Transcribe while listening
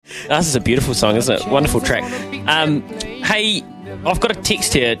This is a beautiful song, isn't it? Wonderful track. Hey, I've got a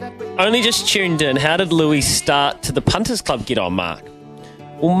text here. Only just tuned in. How did Louis start to the Punters Club get on, Mark?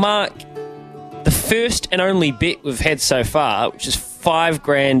 Well, Mark, the first and only bet we've had so far, which is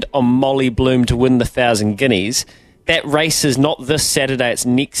 $5,000 on Molly Bloom to win the 1,000 guineas, that race is not this Saturday, it's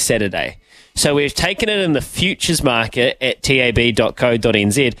next Saturday. So we've taken it in the futures market at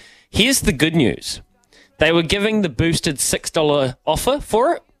tab.co.nz. Here's the good news. They were giving the boosted $6 offer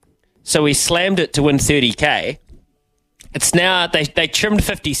for it, so we slammed it to win 30k. It's now, they trimmed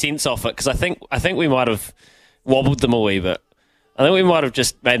 50 cents off it, because I think we might have wobbled them a wee bit. I think we might have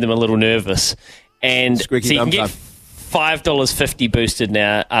just made them a little nervous. And Squeaky so you can bum get time. $5.50 boosted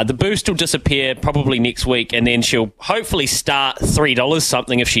now. The boost will disappear probably next week, and then she'll hopefully start $3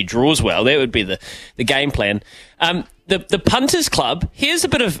 something if she draws well. That would be the game plan. The Punters Club, here's a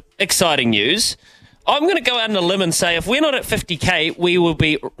bit of exciting news. I'm going to go out on a limb and say if we're not at 50k, we will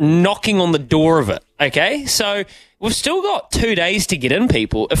be knocking on the door of it, okay? So we've still got 2 days to get in,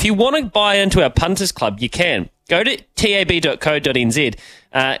 people. If you want to buy into our Punters Club, you can. Go to tab.co.nz,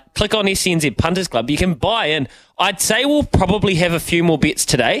 click on SCNZ Punters Club. You can buy in. I'd say we'll probably have a few more bets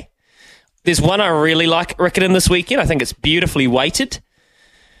today. There's one I really like, Rickerton, this weekend. I think it's beautifully weighted.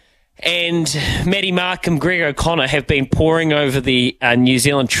 And Maddie Markham, Greg O'Connor have been poring over the New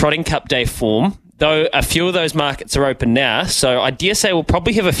Zealand Trotting Cup Day form, though a few of those markets are open now. So I dare say we'll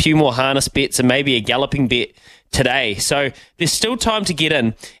probably have a few more harness bets and maybe a galloping bet today. So there's still time to get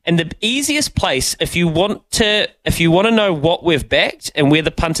in. And the easiest place, if you want to know what we've backed and where the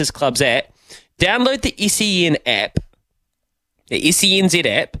Punters Club's at, download the SEN app, the SENZ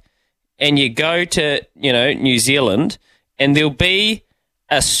app, and you go to, New Zealand, and there'll be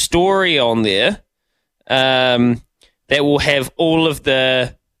a story on there that will have all of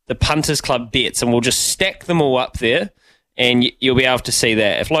the Punters Club bets, and we'll just stack them all up there, and you'll be able to see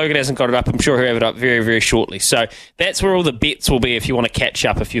that. If Logan hasn't got it up, I'm sure he'll have it up very, very shortly. So that's where all the bets will be if you want to catch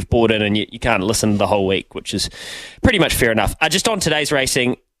up, if you've bought in and you can't listen the whole week, which is pretty much fair enough. Just on today's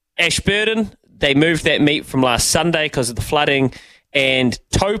racing, Ashburton, they moved that meet from last Sunday because of the flooding, and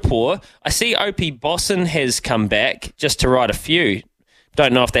Taupo, I see Opie Bosson has come back just to ride a few.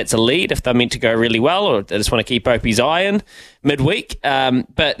 Don't know if that's a lead, if they're meant to go really well, or they just want to keep Opie's eye in midweek.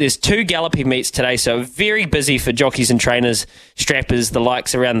 But there's 2 galloping meets today, so very busy for jockeys and trainers, strappers, the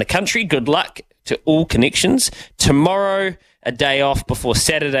likes around the country. Good luck to all connections. Tomorrow, a day off before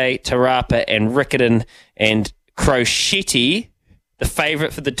Saturday, Te Rapa and Rickerton and Crocetti, the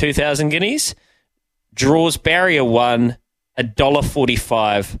favourite for the 2,000 guineas, draws barrier 1,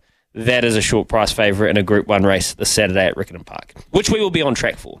 $1.45. That is a short price favourite in a Group 1 race this Saturday at Rickerton Park, which we will be on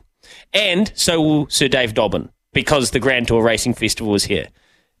track for. And so will Sir Dave Dobbin, because the Grand Tour Racing Festival is here.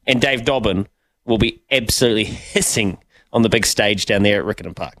 And Dave Dobbin will be absolutely hissing on the big stage down there at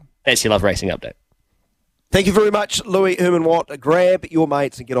Rickerton Park. That's your Love Racing update. Thank you very much, Louis Herman-Watt. Grab your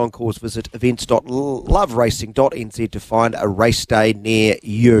mates and get on course. Visit events.loveracing.nz to find a race day near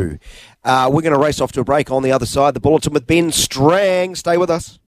you. We're going to race off to a break on the other side. The Bulletin with Ben Strang. Stay with us.